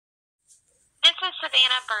is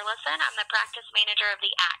Anna Burleson. I'm the practice manager of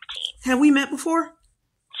the Act Team. Have we met before?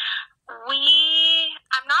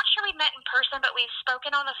 I'm not sure we met in person, but we've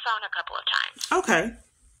spoken on the phone a couple of times. Okay.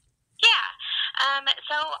 Yeah.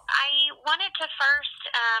 So I wanted to first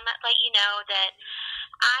let you know that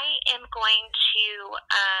I am going to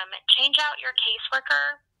change out your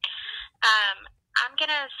caseworker. I'm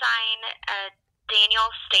going to assign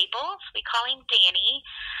Daniel Staples. We call him Danny.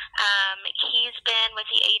 He's been with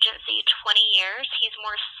the agency 20 years. He's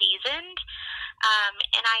more seasoned,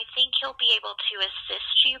 and I think he'll be able to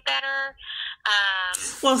assist you better.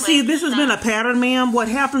 Well, see, this has been a pattern, ma'am. What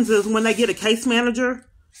happens is when they get a case manager,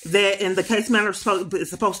 and the case manager is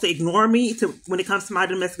supposed to ignore me when it comes to my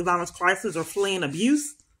domestic violence crisis or fleeing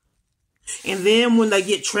abuse. And then when they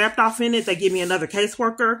get trapped off in it, they give me another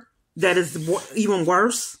caseworker that is even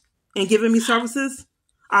worse in giving me services.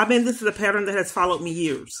 This is a pattern that has followed me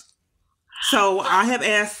years. So I have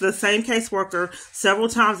asked the same caseworker several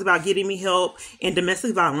times about getting me help in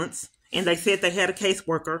domestic violence. And they said they had a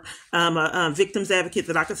caseworker, a victims advocate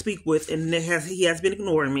that I could speak with, and he has been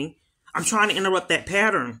ignoring me. I'm trying to interrupt that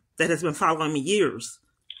pattern that has been following me years.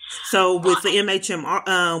 So with the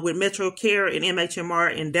MHMR, with Metro Care and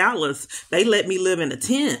MHMR in Dallas, they let me live in a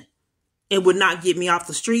tent and would not get me off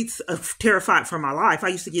the streets, terrified for my life. I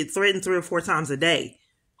used to get threatened 3 or 4 times a day.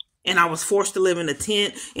 And I was forced to live in a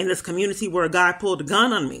tent in this community where a guy pulled a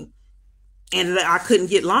gun on me. And I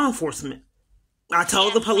couldn't get law enforcement. I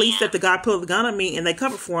told the police that the guy pulled the gun on me and they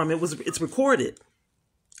covered for him. It's recorded.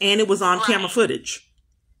 And it was on camera footage.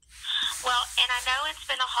 Well, and I know it's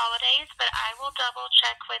been the holidays, but I will double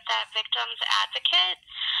check with that victim's advocate.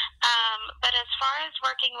 But as far as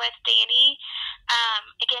working with Danny,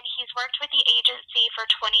 again, he's worked with the agency for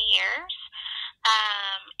 20 years.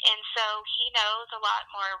 And so he knows a lot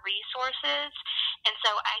more resources. And so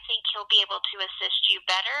I think he'll be able to assist you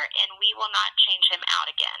better, and we will not change him out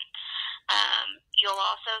again. You'll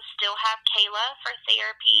also still have Kayla for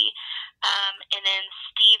therapy, and then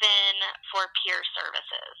Steven for peer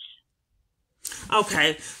services.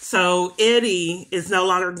 Okay, so Eddie is no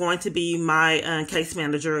longer going to be my case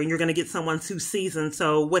manager, and you're going to get someone who's seasoned.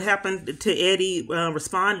 So what happened to Eddie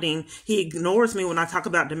responding? He ignores me when I talk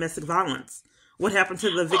about domestic violence. What happened to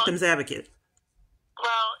the victim's advocate?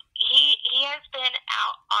 Well, he has been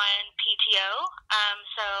out on PTO,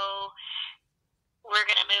 so we're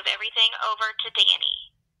going to move everything over to Danny.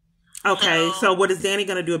 Okay, so what is Danny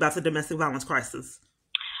going to do about the domestic violence crisis?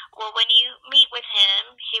 Well, when you meet with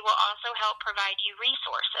him, he will also help provide you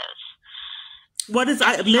resources. What is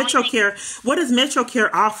Metro Care? What does Metro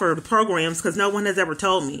Care offer the programs? Because no one has ever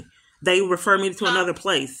told me. They refer me to another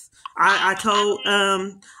place. I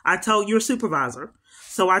told your supervisor.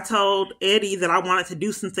 So I told Eddie that I wanted to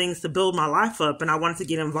do some things to build my life up, and I wanted to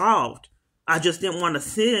get involved. I just didn't want to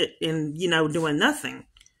sit and doing nothing.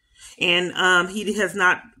 And he has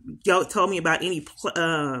not told me about any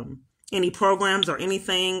programs or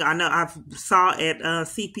anything. I know I saw at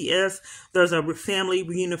CPS, there's a family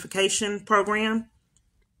reunification program.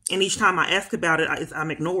 And each time I ask about it, I'm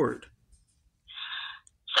ignored.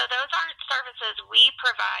 So those aren't services we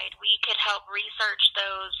provide. We could help research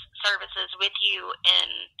those services with you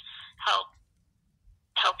and help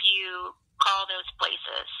you call those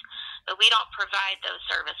places. But we don't provide those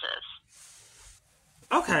services.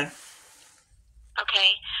 Okay.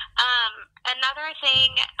 Okay. Another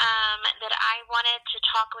thing that I wanted to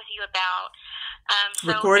talk with you about.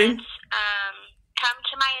 Recording? Come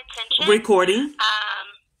to my attention. Recording.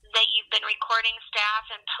 That you've been recording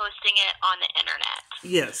staff and posting it on the internet.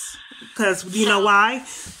 Yes. Because you know why?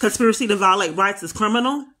 Conspiracy to violate rights is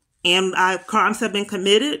criminal, and crimes have been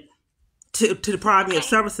committed to deprive me of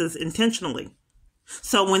services intentionally.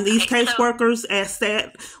 So when these caseworkers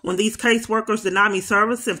when these caseworkers deny me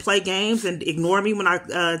service and play games and ignore me when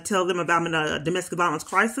I tell them about a domestic violence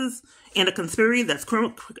crisis and a conspiracy,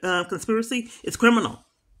 conspiracy, it's criminal.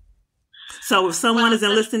 So if someone is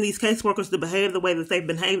enlisting these caseworkers to behave the way that they've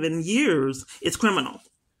behaved in years, it's criminal.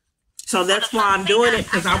 So that's why I'm doing it,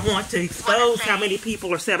 because I want to expose how many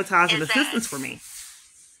people are sabotaging assistance for me.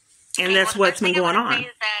 And that's what's been going on. Is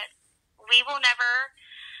that we will never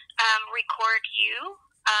record you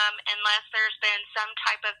unless there's been some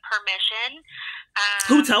type of permission.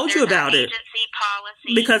 Who told you about it? Agency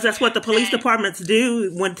policy. Because that's what the police departments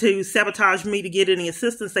do when to sabotage me to get any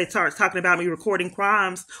assistance. They start talking about me recording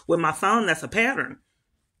crimes with my phone. That's a pattern.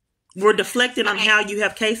 We're deflecting on how you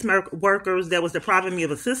have case workers that was depriving me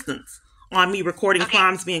of assistance on me recording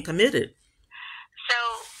crimes being committed. So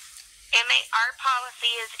our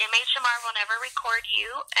policy is MHMR will never record you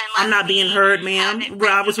unless I'm not being heard, ma'am.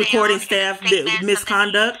 Where I was recording staff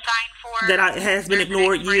misconduct. Sign for report. That has been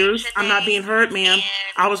ignored years. I'm not being heard, ma'am.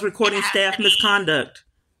 I was recording staff misconduct.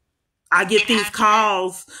 I get these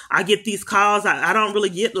calls. I don't really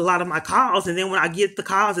get a lot of my calls. And then when I get the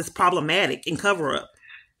calls, it's problematic and cover up.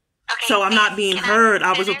 Okay, so I'm not being heard.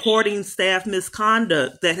 I was recording staff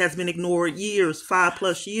misconduct that has been ignored years,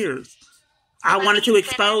 5+ years. I wanted to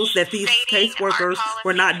expose that these caseworkers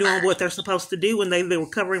were not doing what they're supposed to do, and they were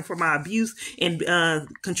covering for my abuse and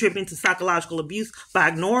contributing to psychological abuse by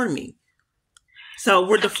ignoring me. So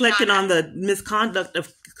we're deflecting on the misconduct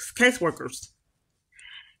of caseworkers.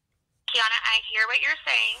 Kiana, I hear what you're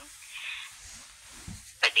saying,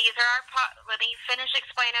 but these are let me finish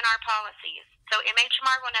explaining our policies. So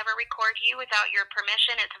MHMR will never record you without your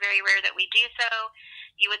permission. It's very rare that we do so.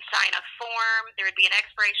 You would sign a form, there would be an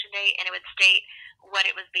expiration date, and it would state what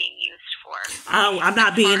it was being used for. Oh, I'm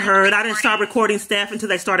not being heard. I didn't start recording staff until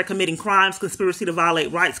they started committing crimes, conspiracy to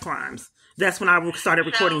violate rights crimes. That's when I started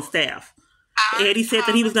recording staff. Eddie said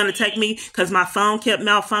that he was going to take me because my phone kept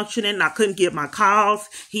malfunctioning and I couldn't get my calls.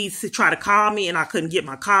 He tried to call me and I couldn't get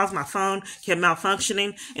my calls. My phone kept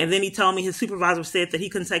malfunctioning. And then he told me his supervisor said that he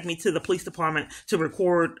couldn't take me to the police department to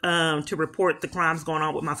report the crimes going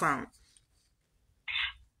on with my phone.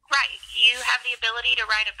 Right. You have the ability to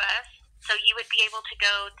ride a bus, so you would be able to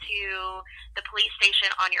go to the police station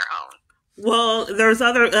on your own. Well, there's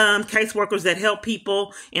other caseworkers that help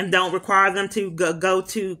people and don't require them to go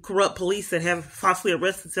to corrupt police that have falsely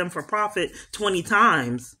arrested them for profit 20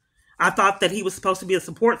 times. I thought that he was supposed to be a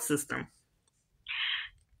support system.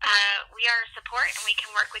 We are support, and we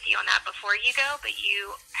can work with you on that before you go, but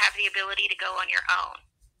you have the ability to go on your own.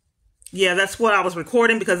 Yeah, that's what I was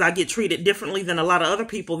recording because I get treated differently than a lot of other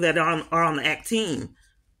people that are on the ACT team.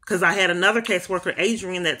 Because I had another caseworker,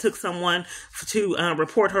 Adrian, that took someone to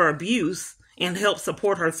report her abuse and help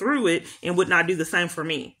support her through it and would not do the same for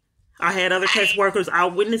me. I had other caseworkers,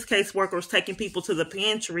 eyewitness caseworkers taking people to the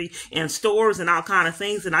pantry and stores and all kind of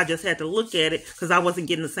things, and I just had to look at it because I wasn't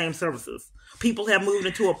getting the same services. People have moved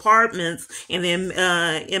into apartments, and then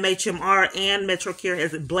MHMR and MetroCare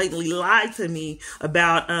has blatantly lied to me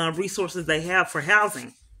about resources they have for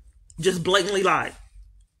housing. Just blatantly lied.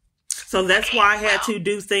 So that's why I had to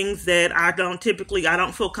do things that I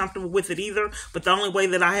don't feel comfortable with it either. But the only way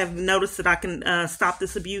that I have noticed that I can stop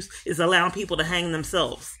this abuse is allowing people to hang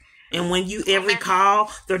themselves. And when every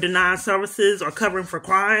call, they're denying services or covering for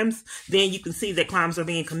crimes, then you can see that crimes are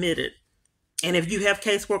being committed. And if you have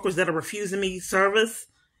caseworkers that are refusing me service,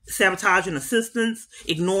 sabotaging assistance,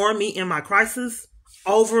 ignoring me in my crisis,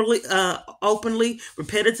 openly,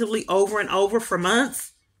 repetitively, over and over for months,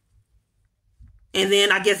 and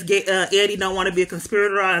then I guess Eddie don't want to be a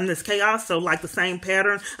conspirator in this chaos. So like the same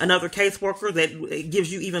pattern, another caseworker that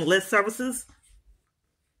gives you even less services.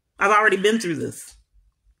 I've already been through this.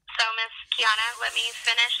 So Ms. Kiana, let me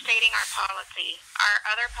finish stating our policy.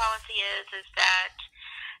 Our other policy is that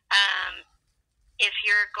if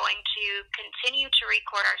you're going to continue to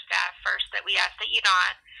record our staff, first that we ask that you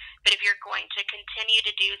not, but if you're going to continue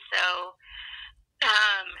to do so,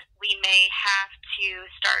 we may have to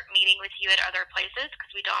start meeting with you at other places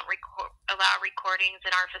because we don't allow recordings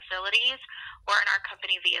in our facilities or in our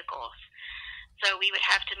company vehicles. So we would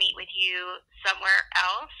have to meet with you somewhere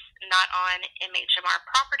else, not on MHMR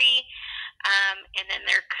property. And then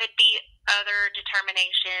there could be other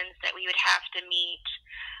determinations that we would have to meet.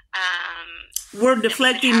 We're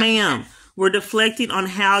deflecting, ma'am. We're deflecting on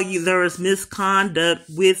how there is misconduct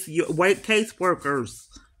with your white caseworkers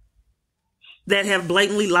that have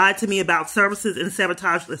blatantly lied to me about services and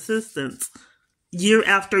sabotaged assistance. Year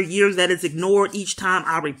after year that is ignored each time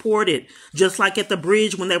I report it. Just like at the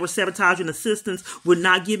bridge when they were sabotaging assistance, would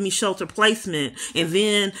not give me shelter placement. And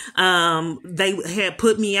then they had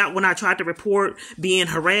put me out when I tried to report being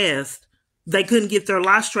harassed. They couldn't get their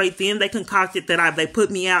lie straight. Then they concocted that they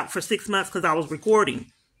put me out for 6 months because I was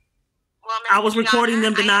recording. Well, I was recording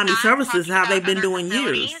them denying me services, how they've been doing years. I'm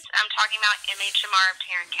talking about MHMR of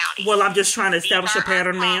Tarrant County. Well, I'm just trying to establish a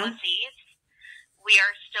pattern, ma'am. We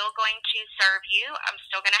are still going to serve you. I'm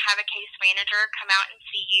still going to have a case manager come out and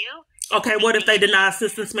see you. Okay, what if they deny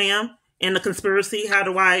assistance, ma'am, in the conspiracy? How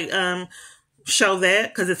do I show that?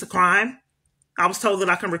 Because it's a crime. I was told that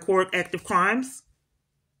I can record active crimes.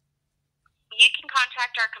 You can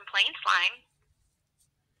contact our complaints line.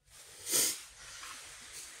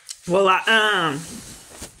 Well,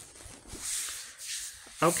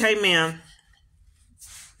 okay, ma'am.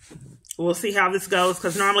 We'll see how this goes,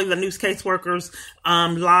 because normally the news caseworkers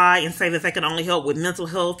lie and say that they can only help with mental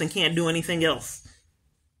health and can't do anything else.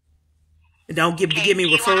 Don't give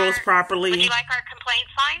me referrals properly. Would you like our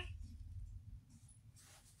complaints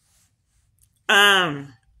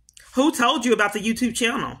line? Who told you about the YouTube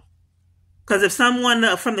channel? Because if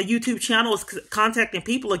someone from the YouTube channel is contacting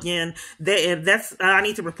people again, I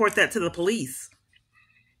need to report that to the police.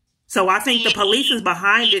 So I think the police is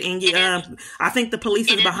behind it, and I think the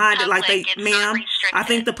police is behind it like ma'am. I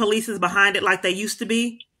think the police is behind it like they used to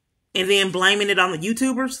be, and then blaming it on the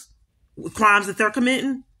YouTubers with crimes that they're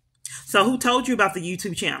committing. So who told you about the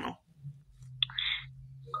YouTube channel?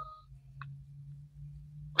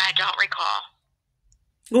 I don't recall.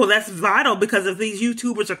 Well, that's vital, because if these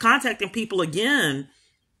YouTubers are contacting people again,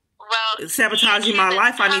 sabotaging my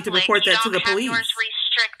life, I need to report that to the police. Yours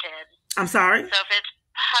restricted. I'm sorry? So if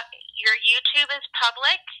your YouTube is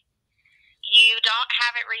public, you don't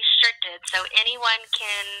have it restricted, so anyone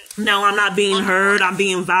can... No, I'm not being heard. I'm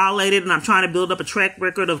being violated, and I'm trying to build up a track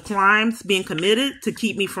record of crimes being committed to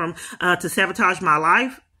keep me from, to sabotage my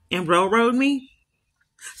life and railroad me.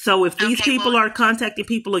 So if these people are contacting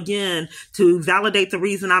people again to validate the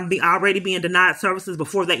reason I'm already being denied services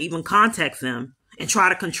before they even contact them, and try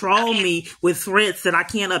to control me with threats that I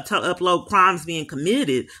can't upload crimes being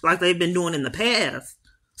committed like they've been doing in the past,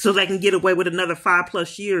 so they can get away with another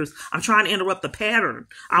 5+ years. I'm trying to interrupt the pattern.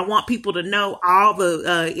 I want people to know all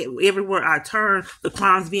the everywhere I turn, the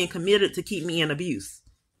crimes being committed to keep me in abuse.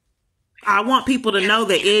 I want people to know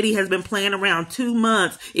that Eddie has been playing around 2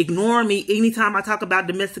 months, ignoring me anytime I talk about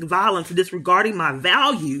domestic violence, disregarding my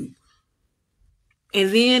value.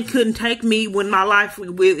 And then couldn't take me when my life,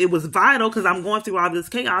 it was vital, because I'm going through all this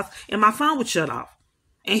chaos, and my phone would shut off.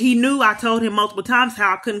 And he knew, I told him multiple times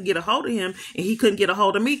how I couldn't get a hold of him, and he couldn't get a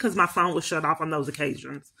hold of me because my phone was shut off on those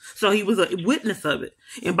occasions. So he was a witness of it.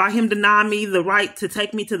 And by him denying me the right to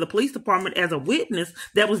take me to the police department as a witness,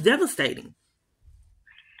 that was devastating.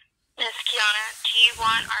 Ms. Kiana, do you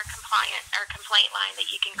want our complaint line that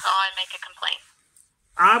you can call and make a complaint?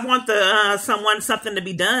 I want something to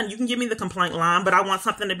be done. You can give me the complaint line, but I want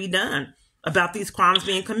something to be done about these crimes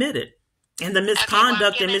being committed and the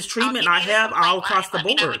misconduct and mistreatment I have all across the board.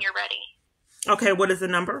 Let me know when you're ready. Okay, what is the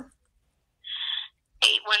number?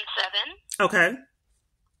 817. Okay.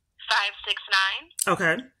 569.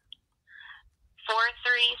 Okay.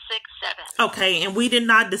 4367. Okay, and we did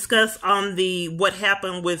not discuss on what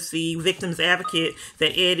happened with the Victims Advocate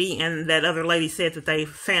that Eddie and that other lady said that they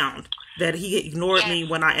found, that he ignored me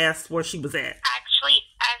when I asked where she was at. Actually,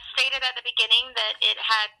 I stated at the beginning that there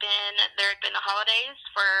had been the holidays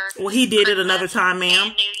for... Well, he did it another time,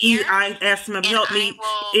 ma'am. I asked him to help me.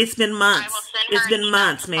 It's been months. It's been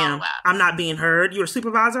months, ma'am. I'm not being heard. You're a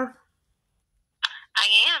supervisor? I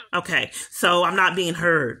am. Okay, so I'm not being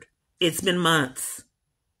heard. It's been months,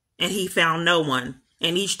 and he found no one.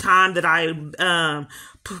 And each time that I,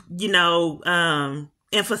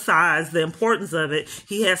 emphasize the importance of it,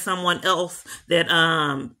 he has someone else that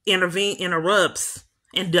interrupts,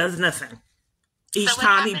 and does nothing. Each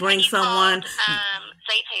time he brings someone.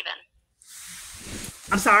 Safe Haven.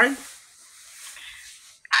 I'm sorry?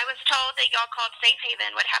 I was told that y'all called Safe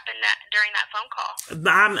Haven. What happened during that phone call?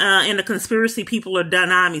 I'm in the conspiracy. People are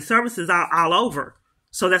denying me services all over.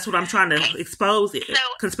 So that's what I'm trying to expose.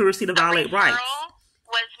 Conspiracy to violate rights.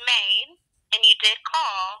 Was made, and you did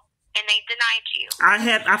call, and they denied you.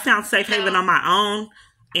 I found Safe Haven on my own,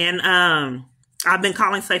 and I've been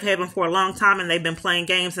calling Safe Haven for a long time, and they've been playing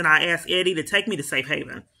games. And I asked Eddie to take me to Safe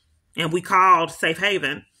Haven, and we called Safe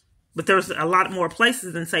Haven, but there's a lot more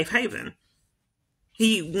places than Safe Haven.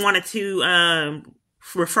 He wanted to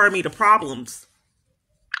refer me to Problems.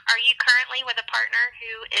 Are you currently with a partner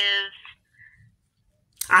who is?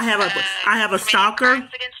 I have a stalker.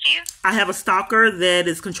 I have a stalker that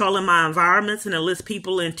is controlling my environments and enlists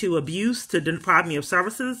people into abuse to deprive me of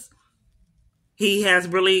services. He has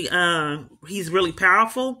really, he's really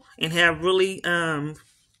powerful and have really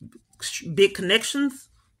big connections.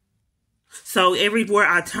 So everywhere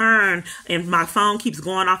I turn and my phone keeps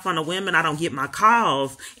going off on the women, I don't get my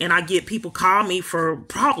calls, and I get people call me for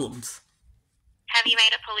problems. Have you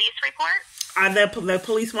made a police report? The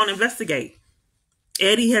police won't investigate.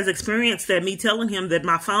 Eddie has experienced that, me telling him that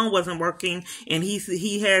my phone wasn't working, and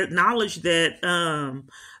he had knowledge that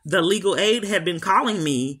the legal aid had been calling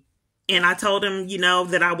me, and I told him,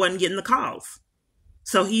 that I wasn't getting the calls.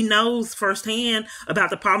 So he knows firsthand about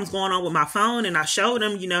the problems going on with my phone, and I showed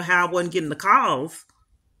him, how I wasn't getting the calls.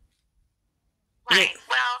 Right.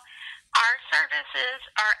 Well, our services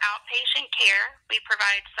are outpatient care. We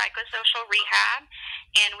provide psychosocial rehab,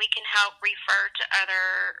 and we can help refer to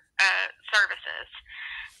other services.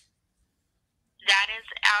 That is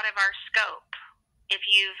out of our scope. If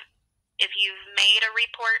you've made a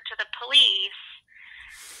report to the police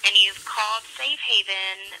and you've called Safe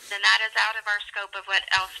Haven, then that is out of our scope of what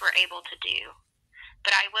else we're able to do.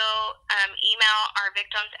 but I will email our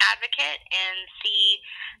victims advocate and see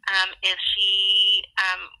if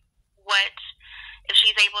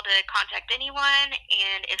she's able to contact anyone,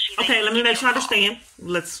 and if she's okay. Able Let to me make give sure I you a call. understand.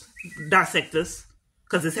 Let's dissect this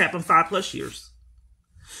because it's happened 5+ years.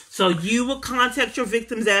 So you will contact your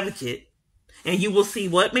victims advocate, and you will see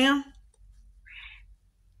what, ma'am?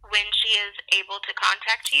 When she is able to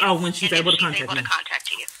contact you. Oh, when she's able to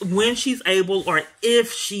contact you. When she's able, or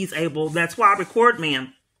if she's able. That's why I record,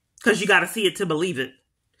 ma'am, because you got to see it to believe it.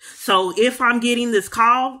 So if I'm getting this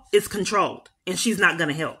call, it's controlled, and she's not going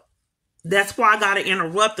to help. That's why I got to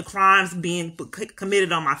interrupt the crimes being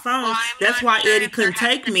committed on my phone. Well, that's why Eddie couldn't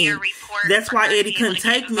take me. That's why Eddie couldn't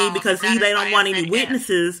take me, because they don't want any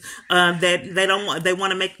witnesses. That they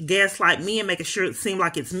want to gaslight me and make it sure it seem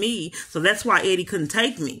like it's me. So that's why Eddie couldn't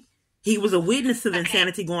take me. He was a witness to the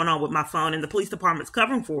insanity going on with my phone, and the police department's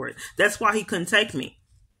covering for it. That's why he couldn't take me.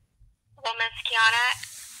 Well, Miss Kiana,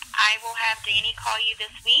 I will have Danny call you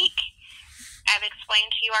this week. I've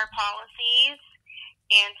explained to you our policies,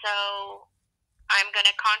 and so I'm going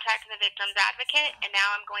to contact the victim's advocate, and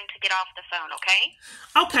now I'm going to get off the phone, okay?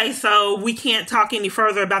 Okay, so we can't talk any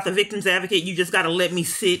further about the victim's advocate. You just got to let me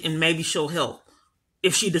sit, and maybe she'll help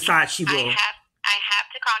if she decides she will. I have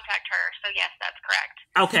to contact her, so yes, that's correct.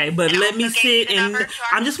 Okay, but let me sit, and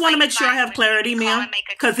I just want to make sure I have clarity, ma'am,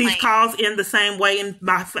 because these calls end the same way, and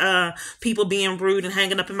my people being rude and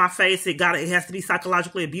hanging up in my face, it has to be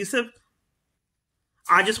psychologically abusive.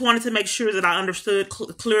 I just wanted to make sure that I understood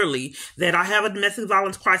clearly that I have a domestic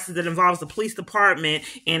violence crisis that involves the police department,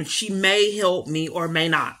 and she may help me or may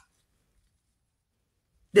not.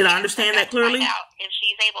 Did I understand that clearly? Find out if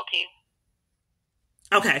she's able to.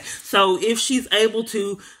 Okay, so if she's able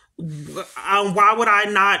to, why would I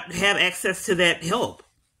not have access to that help?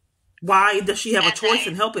 Why does she have a choice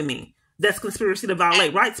in helping me? That's conspiracy to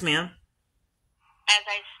violate rights, ma'am. As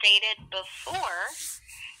I stated before,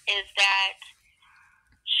 is that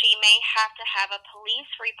she may have to have a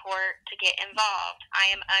police report to get involved. I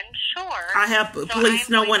am unsure. I have police.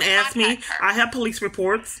 No one asked me. I have police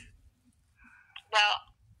reports. Well,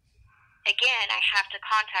 again, I have to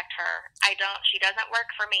contact her. She doesn't work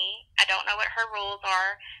for me. I don't know what her rules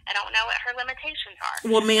are. I don't know what her limitations are.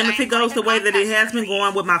 Well, ma'am, if it goes the way that it has been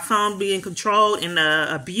going with my phone being controlled and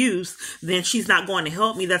abuse, then she's not going to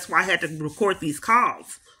help me. That's why I had to record these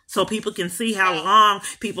calls, so people can see how long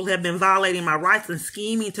people have been violating my rights and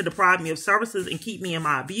scheming to deprive me of services and keep me in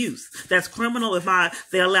my abuse. That's criminal if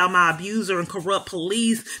they allow my abuser and corrupt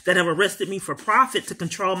police that have arrested me for profit to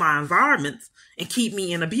control my environments and keep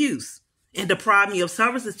me in abuse and deprive me of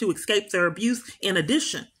services to escape their abuse in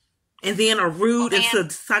addition. And then are rude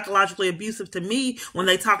and psychologically abusive to me when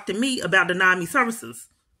they talk to me about denying me services.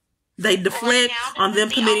 They deflect on them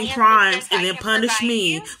committing crimes and then punish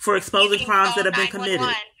me for exposing crimes that have been committed.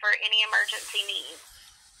 For any emergency needs.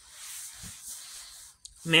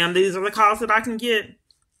 Ma'am, these are the calls that I can get.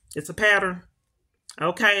 It's a pattern.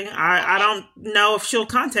 Okay, I don't know if she'll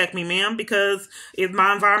contact me, ma'am, because if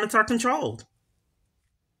my environments are controlled.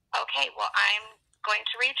 Okay, well, I'm going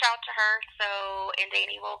to reach out to her, and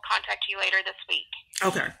Danny will contact you later this week.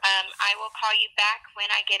 Okay. I will call you back when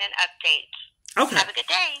I get an update. Okay. Have a good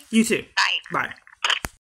day. You too. Bye. Bye.